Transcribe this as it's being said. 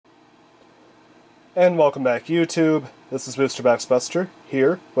And welcome back, YouTube. This is Booster Box Buster,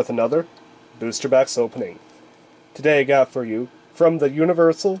 here with another Booster Box opening. Today I got for you, from the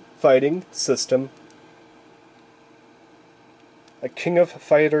Universal Fighting System, a King of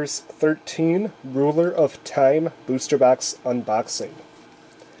Fighters XIII Ruler of Time Booster Box unboxing.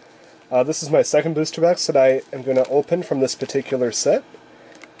 This is my second Booster Box that I am going to open from this particular set,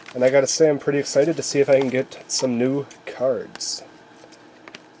 and I gotta say I'm pretty excited to see if I can get some new cards.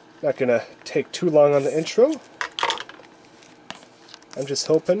 Not gonna take too long on the intro. I'm just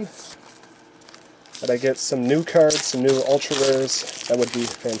hoping that I get some new cards, some new ultra rares. That would be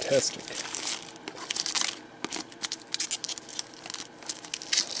fantastic.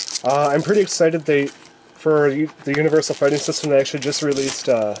 I'm pretty excited for the Universal Fighting System, they actually just released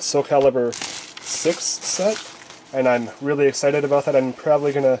Soul Calibur 6 set, and I'm really excited about that. I'm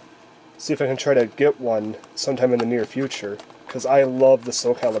probably gonna see if I can try to get one sometime in the near future, because I love the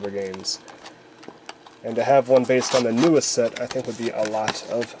Soul Calibur games. And to have one based on the newest set, I think would be a lot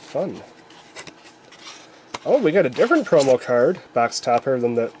of fun. Oh, we got a different promo card, box topper,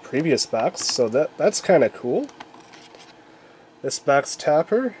 than the previous box, so that's kind of cool. This box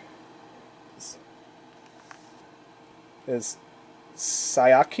topper is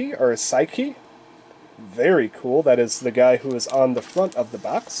Sayaki, or Saiki. Very cool. That is the guy who is on the front of the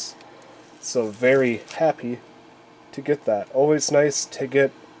box. So very happy to get that. Always nice to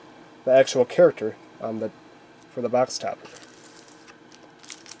get the actual character on for the box topper.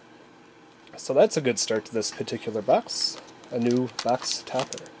 So that's a good start to this particular box. A new box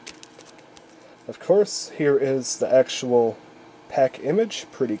topper. Of course, here is the actual pack image.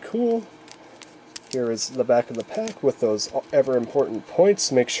 Pretty cool. Here is the back of the pack with those ever important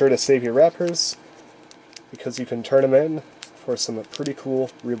points. Make sure to save your wrappers, because you can turn them in for some pretty cool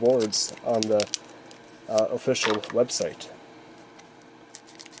rewards on the official website.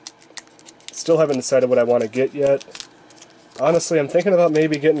 Still haven't decided what I want to get yet. Honestly, I'm thinking about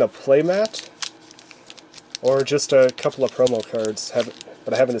maybe getting a playmat or just a couple of promo cards,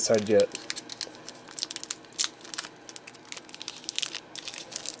 but I haven't decided yet.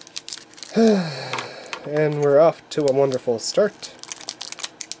 And we're off to a wonderful start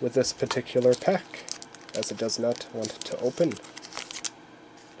with this particular pack, as it does not want to open.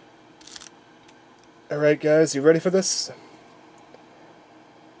 Alright guys, you ready for this?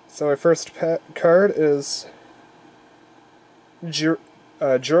 So our first card is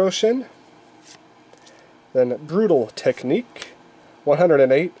Shen, then Brutal Technique,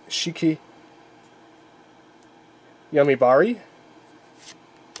 108, Shiki Yamibari,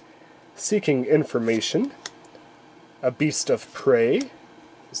 Seeking Information, a Beast of Prey.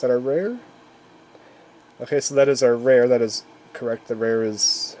 Is that our rare? Okay, so that is our rare. That is correct. The rare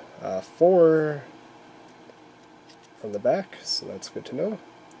is 4 from the back, so that's good to know.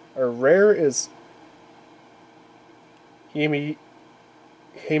 Our rare is Himiyukai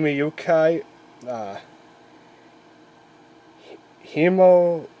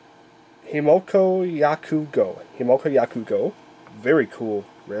Himoko Yakugo. Very cool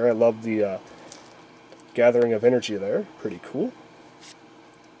rare. I love the gathering of energy there. Pretty cool.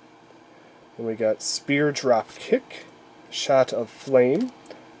 Then we got Spear Drop Kick, Shot of Flame,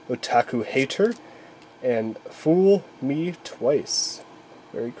 Otaku Hater, and Fool Me Twice.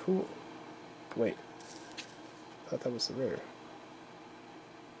 Very cool. Wait. I thought that was the rare.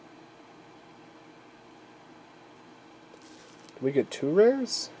 Did we get 2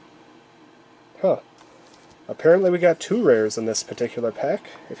 rares? Huh. Apparently we got 2 rares in this particular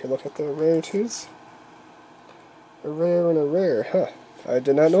pack, if you look at the rarities. A rare and a rare. Huh. I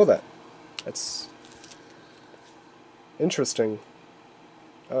did not know that. That's interesting.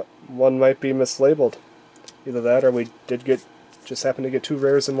 One might be mislabeled. Either that, or we just happen to get 2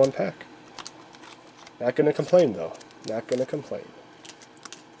 rares in one pack. Not gonna complain, though. Not gonna complain.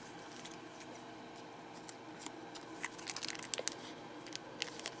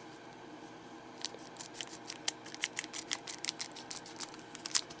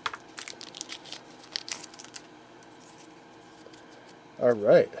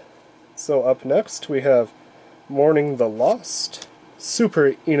 Alright. So up next we have Mourning the Lost,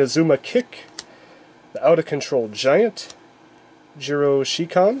 Super Inazuma Kick, the Out of Control Giant, Jiro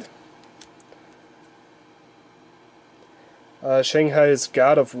Shikan, Shanghai's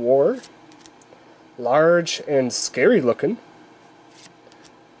God of War, large and scary looking,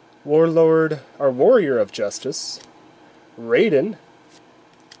 Warlord, our Warrior of Justice, Raiden,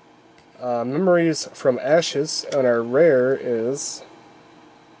 Memories from Ashes, and our rare is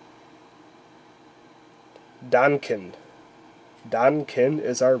Donkin. Donkin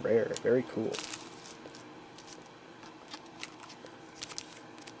is our rare. Very cool.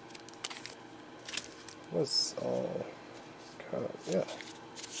 Was all kind of, yeah.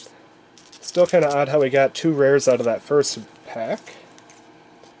 Still kind of odd how we got 2 rares out of that first pack.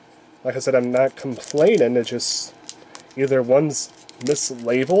 Like I said, I'm not complaining, it's just either one's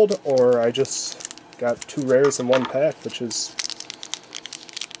mislabeled or I just got 2 rares in one pack, which is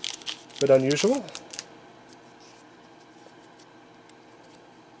a bit unusual.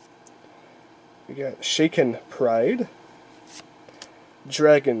 We got Shaken Pride,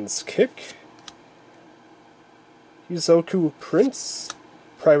 Dragon's Kick, Hizoku Prince,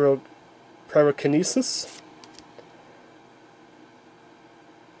 Pyrokinesis,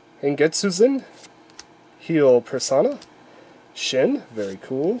 Hengetsuzin, Heal Persona, Shen, very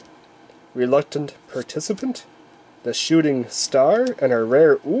cool, Reluctant Participant, the Shooting Star, and a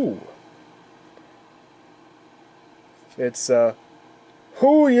rare, ooh. It's,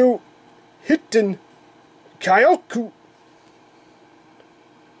 Who You Hitten Kyoku.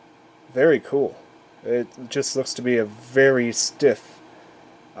 Very cool. It just looks to be a very stiff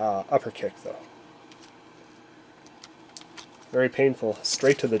upper kick, though. Very painful,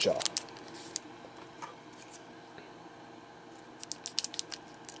 straight to the jaw.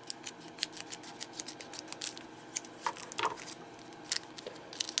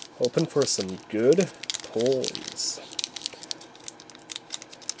 Hoping for some good pulls.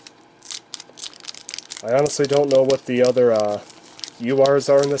 I honestly don't know what the other URs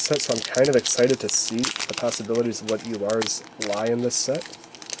are in this set, so I'm kind of excited to see the possibilities of what URs lie in this set.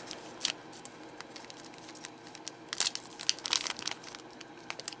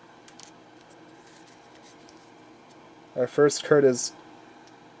 Our first card is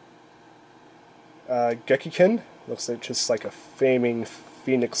Gekiken. Looks like just like a flaming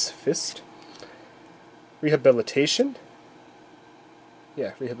phoenix fist. Rehabilitation.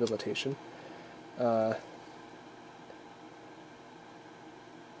 Yeah, rehabilitation.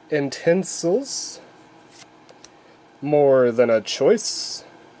 Intensals. More than a choice.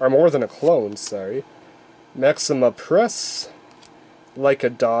 Or more than a clone, sorry. Maxima Press. Like a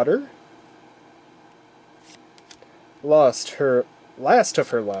Daughter. Lost her last of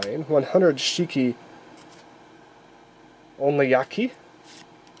her line, 100 Shiki Onlyaki,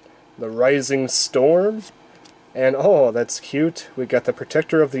 the Rising Storm, and oh, that's cute, we got the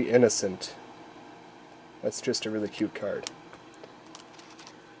Protector of the Innocent. That's just a really cute card.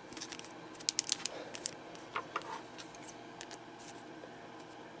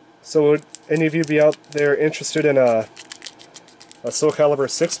 So would any of you be out there interested in a Soul Calibur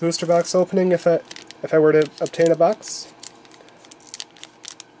 6 booster box opening if I were to obtain a box?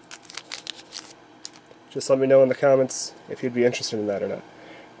 Just let me know in the comments if you'd be interested in that or not.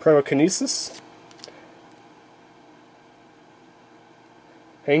 Pyrokinesis.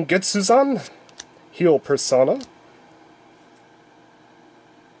 Hengetsuzan. Heal Persona.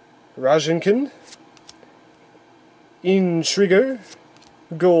 Rasengan. Intriguer.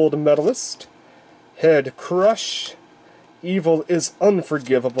 Gold Medalist. Head Crush. Evil is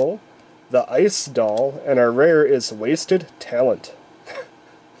Unforgivable. The Ice Doll, and our rare is Wasted Talent.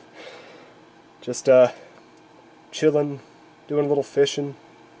 Just chilling, doing a little fishing.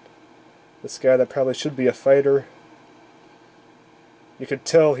 This guy that probably should be a fighter. You could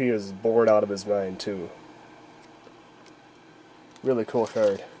tell he is bored out of his mind too. Really cool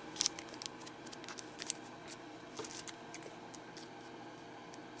card.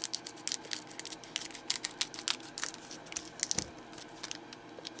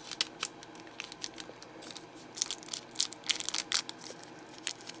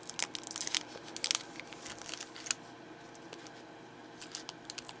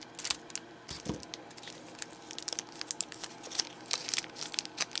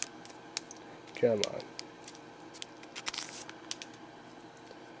 Come on.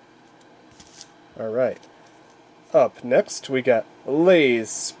 Alright. Up next, we got Lay's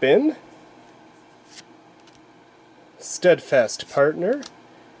Spin, Steadfast Partner,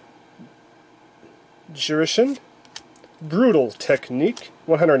 Jurishin, Brutal Technique,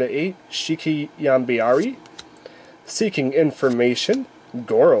 108 Shiki Yambiari, Seeking Information,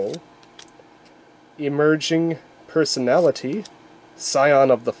 Goro, Emerging Personality, Scion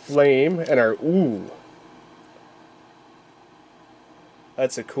of the Flame, and our ooh.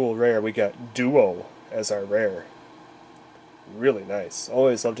 That's a cool rare. We got Duo as our rare. Really nice.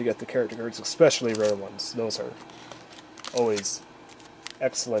 Always love to get the character cards, especially rare ones. Those are always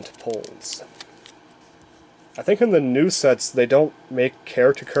excellent pulls. I think in the new sets they don't make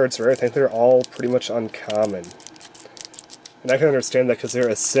character cards rare. I think they're all pretty much uncommon. And I can understand that because they're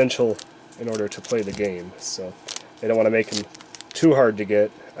essential in order to play the game. So they don't want to make them too hard to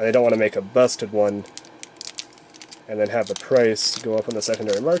get, and they don't want to make a busted one and then have the price go up on the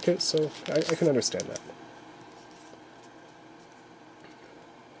secondary market, so I can understand that.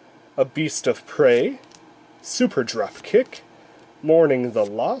 a Beast of Prey, Super Drop Kick, Mourning the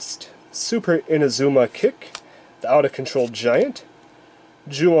Lost, Super Inazuma Kick, the Out of Control Giant,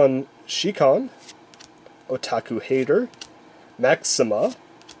 Juon Shikon, Otaku Hater, Maxima,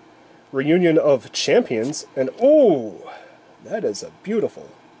 Reunion of Champions, and oh, that is a beautiful,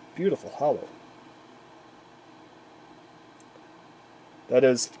 beautiful holo. That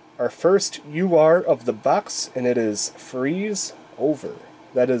is our first UR of the box, and it is Freeze Over.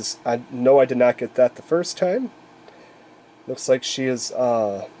 That is, I know I did not get that the first time. Looks like she is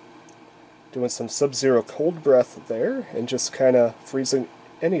doing some Sub-Zero Cold Breath there, and just kind of freezing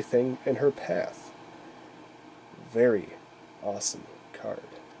anything in her path. Very awesome card.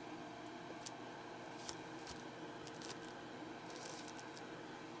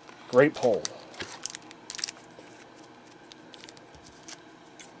 Great pull.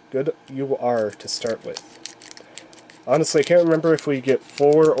 Good UR to start with. Honestly, I can't remember if we get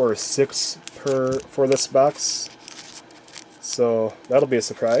 4 or 6 for this box, so that'll be a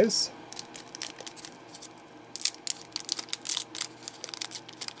surprise.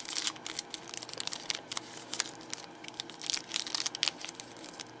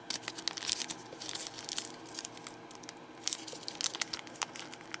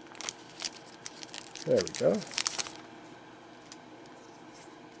 There we go.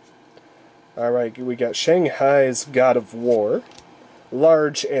 Alright, we got Shanghai's God of War,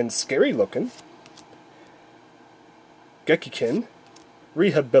 large and scary looking, Gekikin,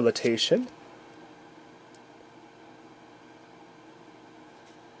 Rehabilitation,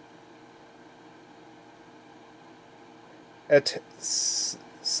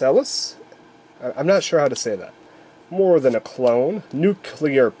 Celis? I'm not sure how to say that. More Than a Clone,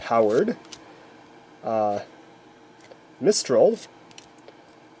 Nuclear Powered, Mistral,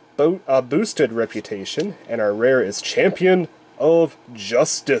 Boosted Reputation, and our rare is Champion of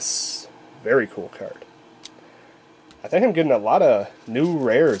Justice. Very cool card. I think I'm getting a lot of new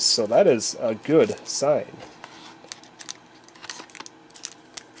rares, so that is a good sign.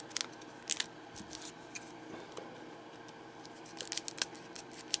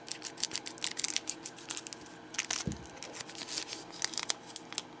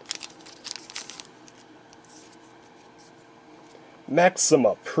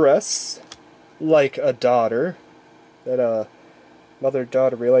 Maxima Press, Like a Daughter. That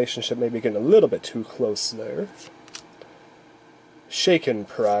mother-daughter relationship may be getting a little bit too close there. Shaken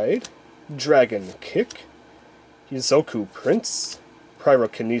Pride, Dragon Kick, Hizoku Prince,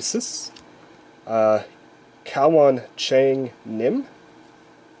 Pyrokinesis, Kawan Chang Nim,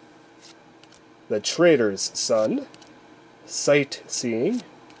 The Trader's Son, Sightseeing,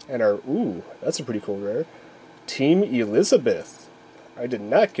 and our, ooh, that's a pretty cool rare, Team Elisabeth. I did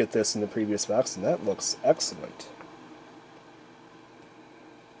not get this in the previous box, and that looks excellent.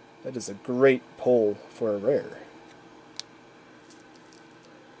 That is a great pull for a rare.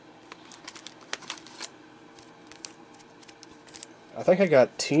 I think I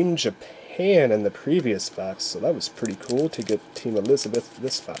got Team Japan in the previous box, so that was pretty cool to get Team Elisabeth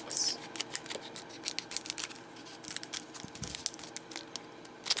this box.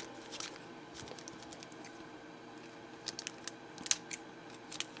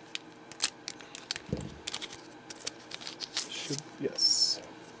 Yes.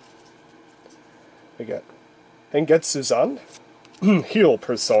 We got Engetsu-zan, Heal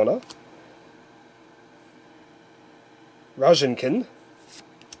Persona, Rasenkin,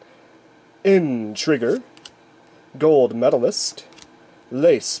 Trigger, Gold Medalist,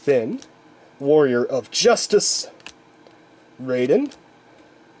 Lay Spin, Warrior of Justice, Raiden,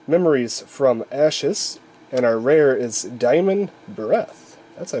 Memories from Ashes, and our rare is Diamond Breath.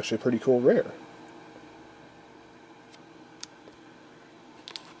 That's actually a pretty cool rare.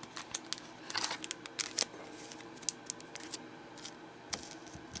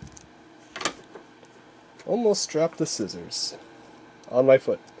 Almost dropped the scissors on my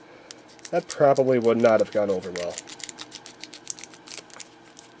foot. That probably would not have gone over well.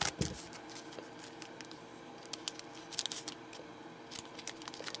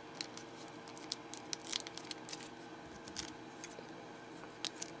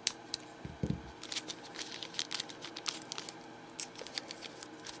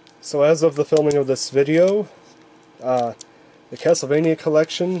 So as of the filming of this video, the Castlevania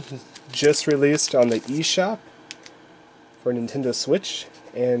collection just released on the eShop for Nintendo Switch,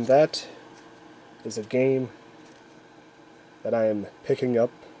 and that is a game that I am picking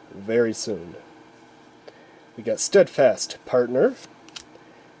up very soon. We got Steadfast Partner,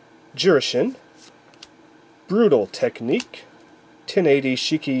 Jurishin, Brutal Technique, 1080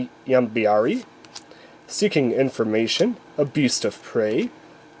 Shiki Yambiari, Seeking Information, A Beast of Prey,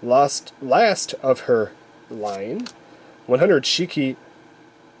 Last of her line, 100 Shiki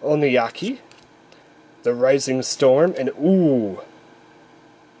Oniyaki, the Rising Storm, and ooh,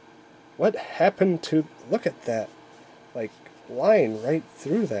 what happened to, look at that, like, line right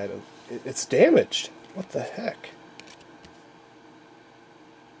through that. It's damaged. What the heck?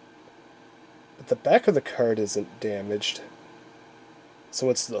 But the back of the card isn't damaged. So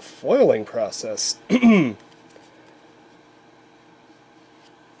it's the foiling process.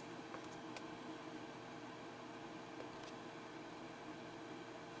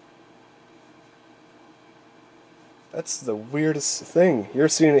 That's the weirdest thing. You're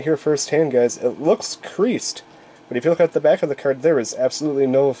seeing it here firsthand, guys. It looks creased. But if you look at the back of the card, there is absolutely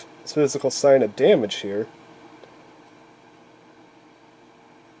no physical sign of damage here.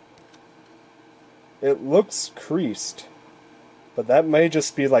 It looks creased. But that may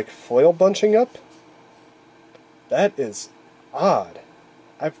just be like foil bunching up. That is odd.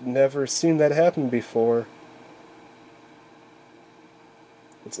 I've never seen that happen before.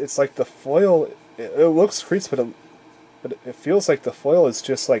 It's like the foil, it looks creased, but it feels like the foil is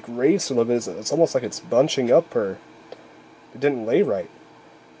just like raised a little bit. It's almost like it's bunching up, or it didn't lay right.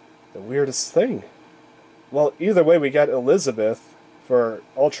 The weirdest thing. Well, either way, we got Elisabeth for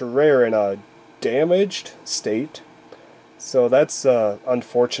ultra rare in a damaged state. So that's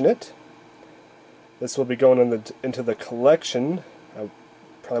unfortunate. This will be going into the collection. I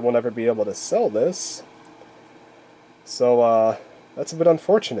probably won't ever be able to sell this. So that's a bit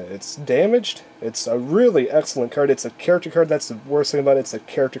unfortunate. It's damaged. It's a really excellent card. It's a character card. That's the worst thing about it. It's a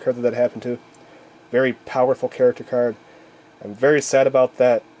character card that happened to. Very powerful character card. I'm very sad about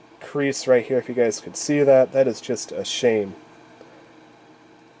that crease right here. If you guys could see that, that is just a shame.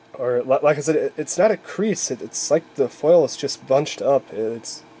 Or like I said, it's not a crease. It's like the foil is just bunched up.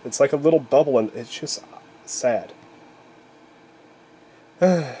 It's like a little bubble, and it's just sad.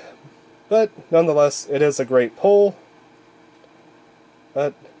 But nonetheless, it is a great pull.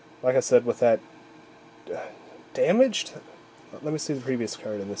 But like I said, with that damaged, let me see the previous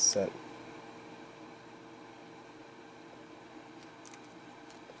card in this set.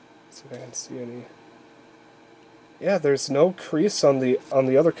 See if I can see any. Yeah, there's no crease on the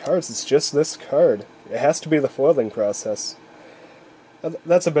other cards. It's just this card. It has to be the foiling process.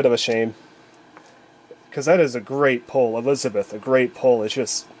 That's a bit of a shame, because that is a great pull. Elisabeth, a great pull. It's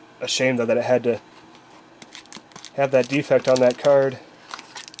just a shame that it had to have that defect on that card.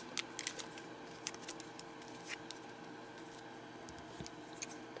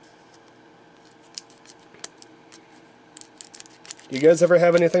 Do you guys ever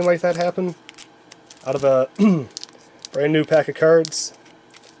have anything like that happen out of a brand new pack of cards?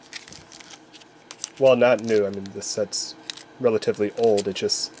 Well, not new. I mean, this set's relatively old. It's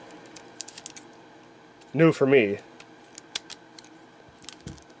just new for me.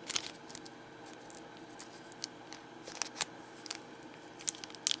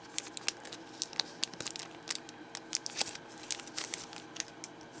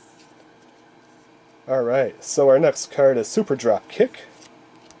 Alright, so our next card is Super Drop Kick,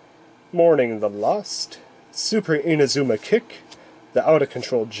 Mourning the Lost, Super Inazuma Kick, the Out of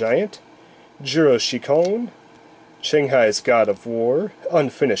Control Giant, Jiro Shikon, Shanghai's God of War,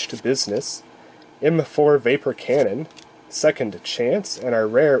 Unfinished Business, M4 Vapor Cannon, Second Chance, and our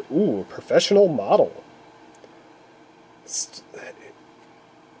rare, Professional Model. It's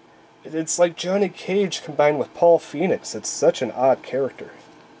like Johnny Cage combined with Paul Phoenix. It's such an odd character.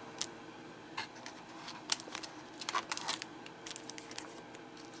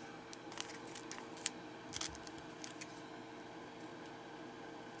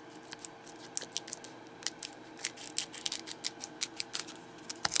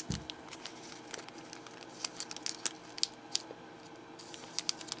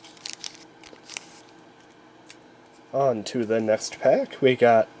 On to the next pack, we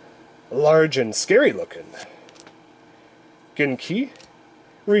got Large and Scary Looking, Genki,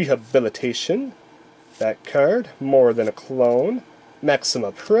 Rehabilitation, that card, More Than a Clone,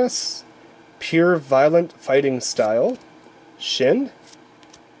 Maxima Press, Pure Violent Fighting Style, Shen,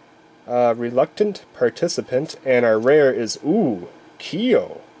 Reluctant Participant, and our rare is,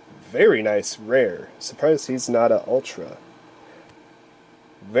 Kyo. Very nice rare. Surprised he's not a Ultra.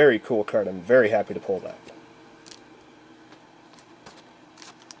 Very cool card. I'm very happy to pull that.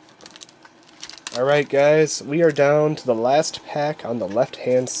 Alright guys, we are down to the last pack on the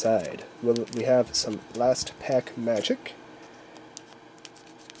left-hand side. We have some last pack magic.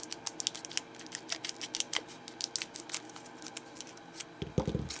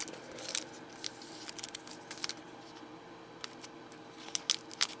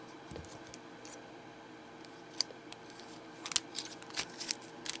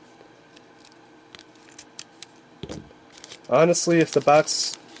 Honestly, if the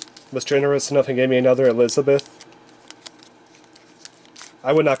box was generous enough and gave me another Elisabeth,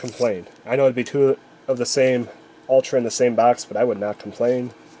 I would not complain. I know it'd be two of the same Ultra in the same box, but I would not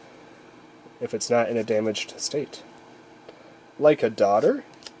complain if it's not in a damaged state. Like a Daughter,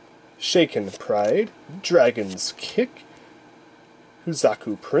 Shaken Pride, Dragon's Kick,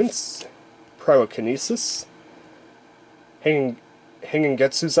 Huzaku Prince, Pyrokinesis, Hanging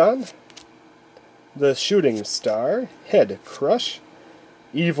Getsuzan, The Shooting Star, Head Crush,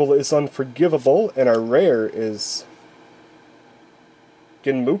 Evil is Unforgivable, and our rare is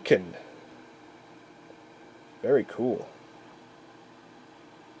Genmuken. Very cool.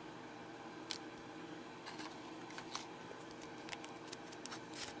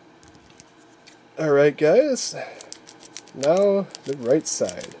 Alright guys, now the right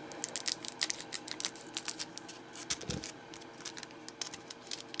side.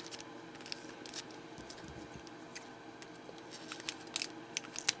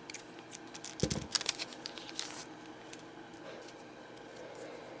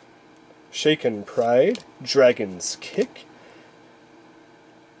 Shaken Pride, Dragon's Kick,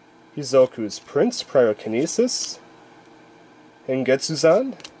 Hizoku's Prince, Pyrokinesis,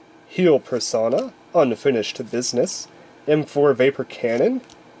 Hengetsuzan, Heal Persona, Unfinished Business, M4 Vapor Cannon,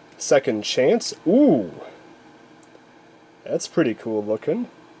 Second Chance. Ooh! That's pretty cool looking.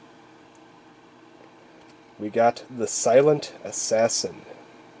 We got the Silent Assassin.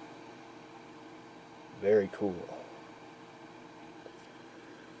 Very cool.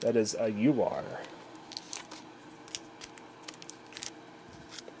 That is a UR.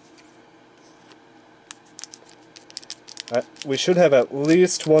 We should have at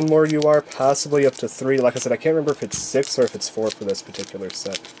least one more UR, possibly up to 3. Like I said, I can't remember if it's 6 or if it's 4 for this particular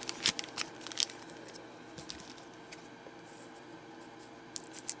set.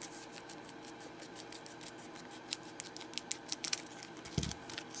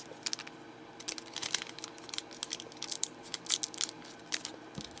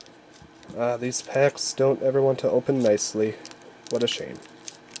 These packs don't ever want to open nicely. What a shame.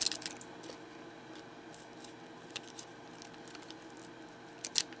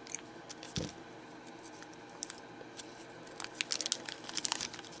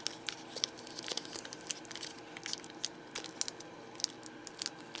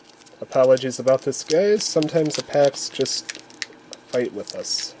 Apologies about this, guys. Sometimes the packs just fight with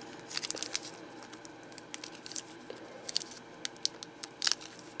us.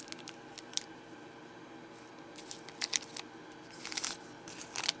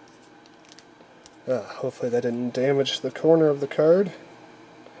 Hopefully that didn't damage the corner of the card.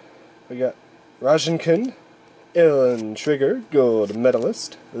 We got Rasenkin, Ellen Trigger, Gold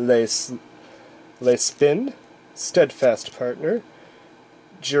Medalist, Le Spin, Steadfast Partner,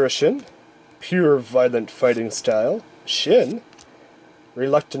 Jirashin, Pure Violent Fighting Style, Shen,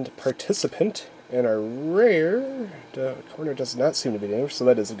 Reluctant Participant, and our rare, the corner does not seem to be damaged, so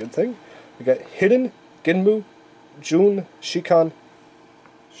that is a good thing. We got Hidden, Genmu, Jun, Shikan,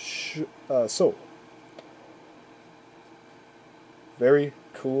 So. Very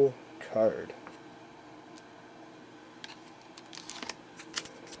cool card.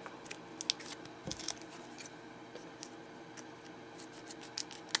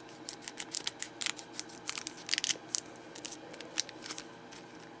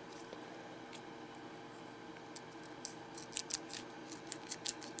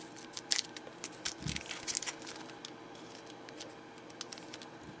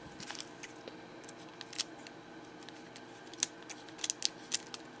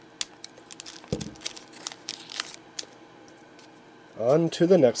 On to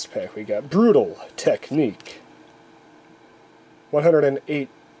the next pack, we got Brutal Technique, 108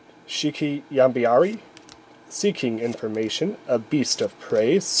 Shiki Yambiari, Seeking Information, A Beast of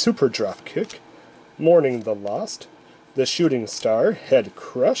Prey, Super Drop Kick, Mourning the Lost, The Shooting Star, Head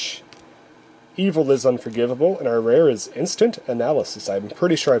Crush, Evil is Unforgivable, and our rare is Instant Analysis. I'm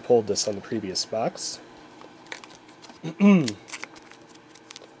pretty sure I pulled this on the previous box.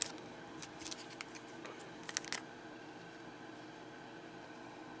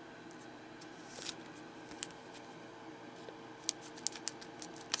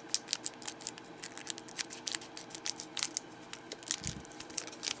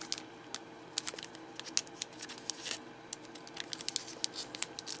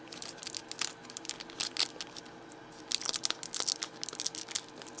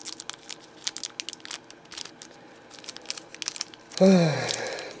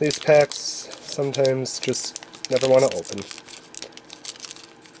 These packs sometimes just never want to open.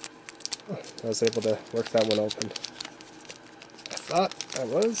 Oh, I was able to work that one open. I thought I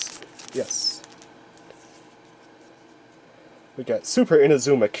was. Yes. We got Super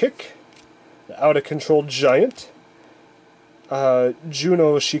Inazuma Kick, the Out of Control Giant,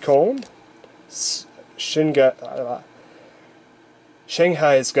 Juno Shikon, Shanghai's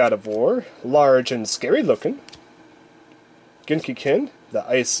God of War, large and scary looking, Genki-kin, the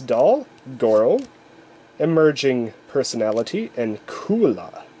Ice Doll, Goro, Emerging Personality, and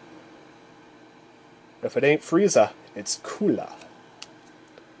Kula. If it ain't Frieza, it's Kula.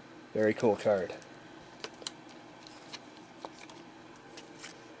 Very cool card.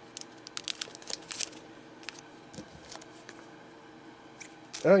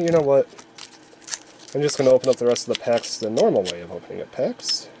 Oh, you know what? I'm just going to open up the rest of the packs the normal way of opening up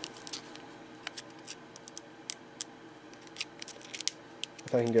packs.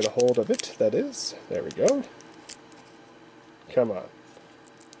 If I can get a hold of it, that is. There we go. Come on.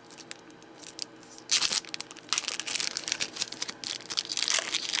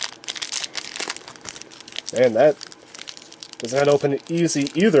 Man, that does not open easy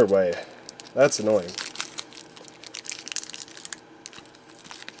either way. That's annoying.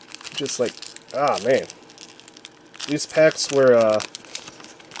 Just like, man. These packs were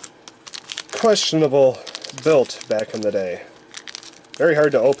questionable built back in the day. Very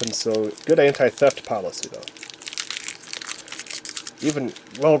hard to open, so good anti-theft policy, though. Even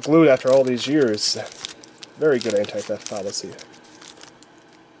well glued after all these years, very good anti-theft policy.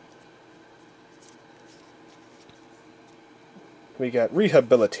 We got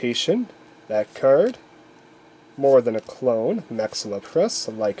Rehabilitation, that card. More Than a Clone, Maxima Press,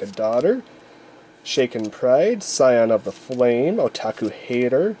 Like a Daughter, Shaken Pride, Scion of the Flame, Otaku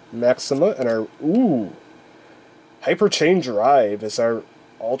Hater, Maxima, and our, Hyper Chain Drive is our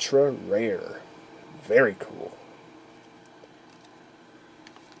ultra rare. Very cool.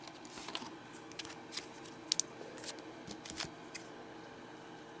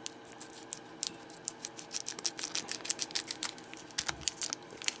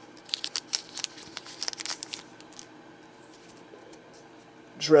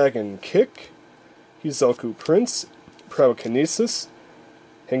 Dragon Kick, Hizoku Prince, Prokinesis,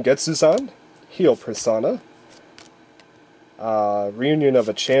 Hengetsuzan, Heal Persona, Reunion of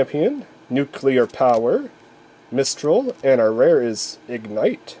a Champion, Nuclear Power, Mistral, and our rare is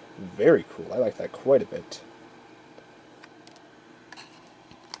Ignite. Very cool. I like that quite a bit.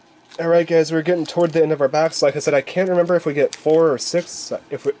 Alright guys, we're getting toward the end of our box. Like I said, I can't remember if we get 4 or 6.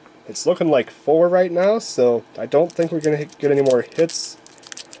 It's looking like 4 right now, so I don't think we're going to get any more hits.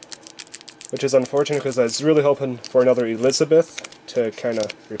 Which is unfortunate because I was really hoping for another Elisabeth to kind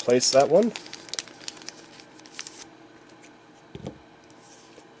of replace that one.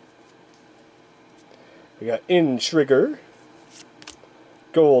 We got Intrigger,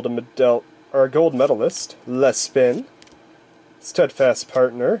 Gold Medalist, Lespin, Steadfast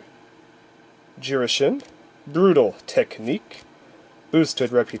Partner, Jirishin, Brutal Technique,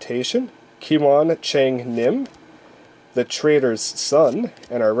 Boosted Reputation, Kiwon Chang Nim, The Trader's Son,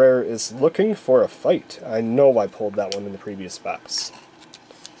 and our rare is Looking for a Fight. I know I pulled that one in the previous box.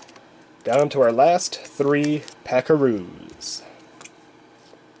 Down to our last 3 packaroos.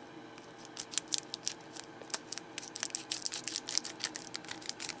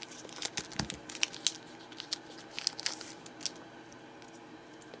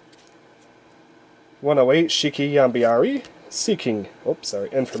 (108) Shiki Yambiari, Seeking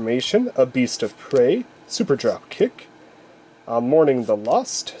Information, A Beast of Prey, Super Drop Kick, Mourning the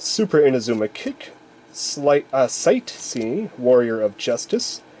Lost, Super Inazuma Kick, Sightseeing, Warrior of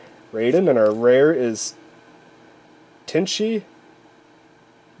Justice, Raiden, and our rare is Tenchi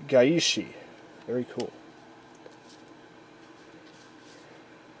Gaishi. Very cool.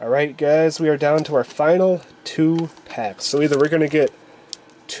 Alright guys, we are down to our final 2 packs. So either we're going to get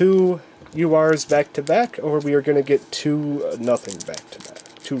 2 URs back to back, or we are going to get 2 nothing back to back.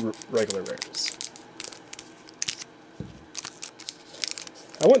 2 regular rares.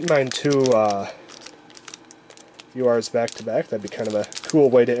 I wouldn't mind 2 URs back to back. That'd be kind of a cool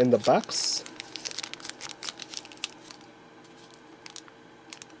way to end the box.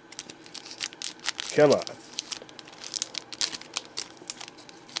 Come on.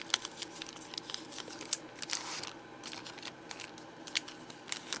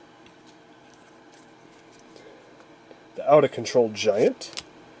 The Out of Control Giant,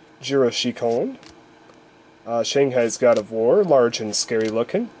 Jiro Shikon, Shanghai's God of War, large and scary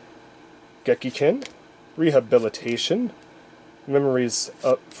looking, Gekiken, Rehabilitation, Memories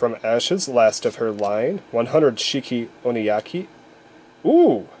Up from Ashes, Last of Her Line, 100 Shiki Oniyaki.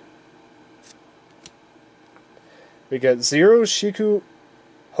 Ooh! We got 0 Shiku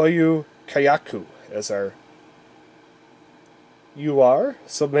Hoyu Kayaku as our UR,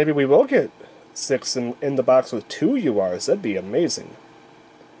 so maybe we will get 6 in the box with 2 URs. That'd be amazing.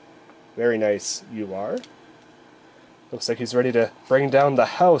 Very nice UR. Looks like he's ready to bring down the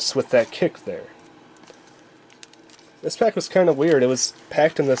house with that kick there. This pack was kind of weird. It was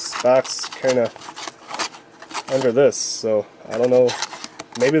packed in this box kind of under this, so I don't know.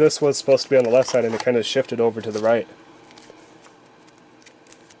 Maybe this was supposed to be on the left side and it kind of shifted over to the right.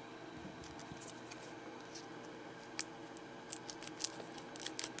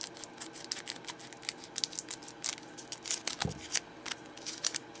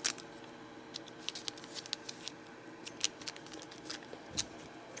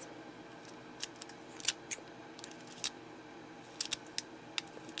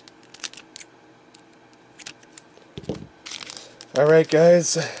 Alright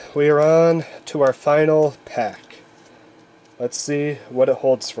guys, we are on to our final pack. Let's see what it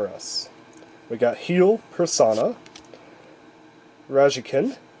holds for us. We got Heal Persona,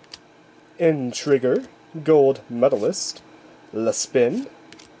 Rajikin, Intrigger, Gold Medalist, La Spin,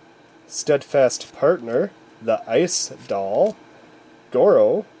 Steadfast Partner, the Ice Doll,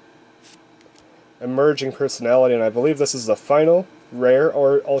 Goro, Emerging Personality, and I believe this is the final rare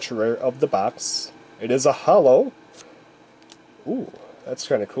or ultra rare of the box. It is a holo. Ooh, that's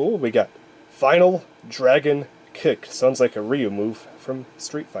kind of cool. We got Final Dragon Kick. Sounds like a Ryu move from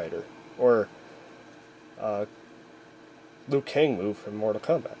Street Fighter. Or Liu Kang move from Mortal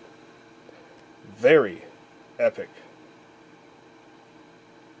Kombat. Very epic.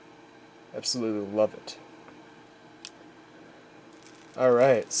 Absolutely love it.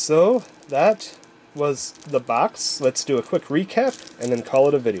 Alright, so that was the box. Let's do a quick recap and then call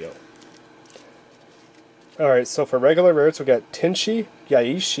it a video. Alright, so for regular rares, we got Tenchi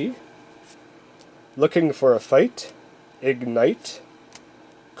Yaishi, Looking for a Fight, Ignite,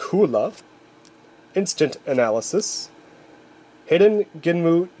 Kula, Instant Analysis, Hidden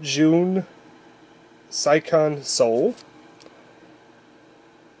Ginmu Jun, Saikon Soul,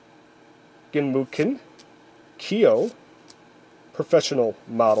 Ginmukin, Kyo, Professional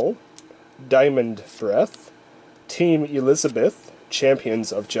Model, Diamond Breath, Team Elisabeth,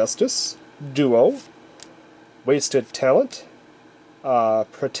 Champions of Justice, Duo, Wasted Talent,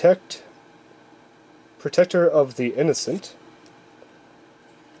 Protector of the Innocent,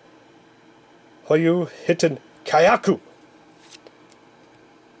 Hoyu Hitten Kayaku,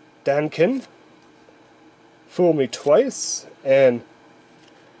 Dankin, Fool Me Twice, and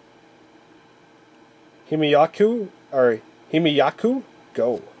Himiyaku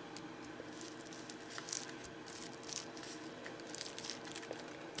Go.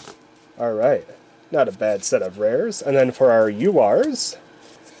 Alright. Not a bad set of rares. And then for our URs,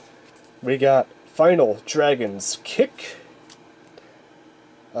 we got Final Dragon's Kick,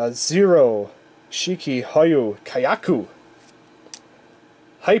 Zero Shiki Hoyu Kayaku,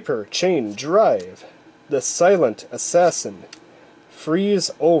 Hyper Chain Drive, the Silent Assassin,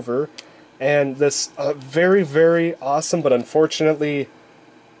 Freeze Over, and this very, very awesome but unfortunately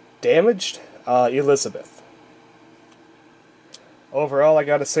damaged Elisabeth. Overall, I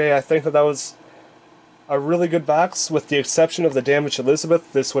gotta say, I think that was a really good box. With the exception of the damaged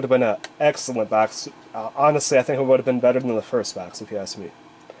Elisabeth, this would have been an excellent box. Honestly, I think it would have been better than the first box, if you ask me.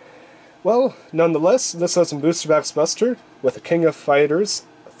 Well, nonetheless, this was some Booster Box Buster with a King of Fighters,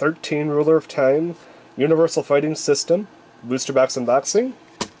 13 Ruler of Time, Universal Fighting System, Booster Box Unboxing.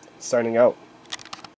 Signing out.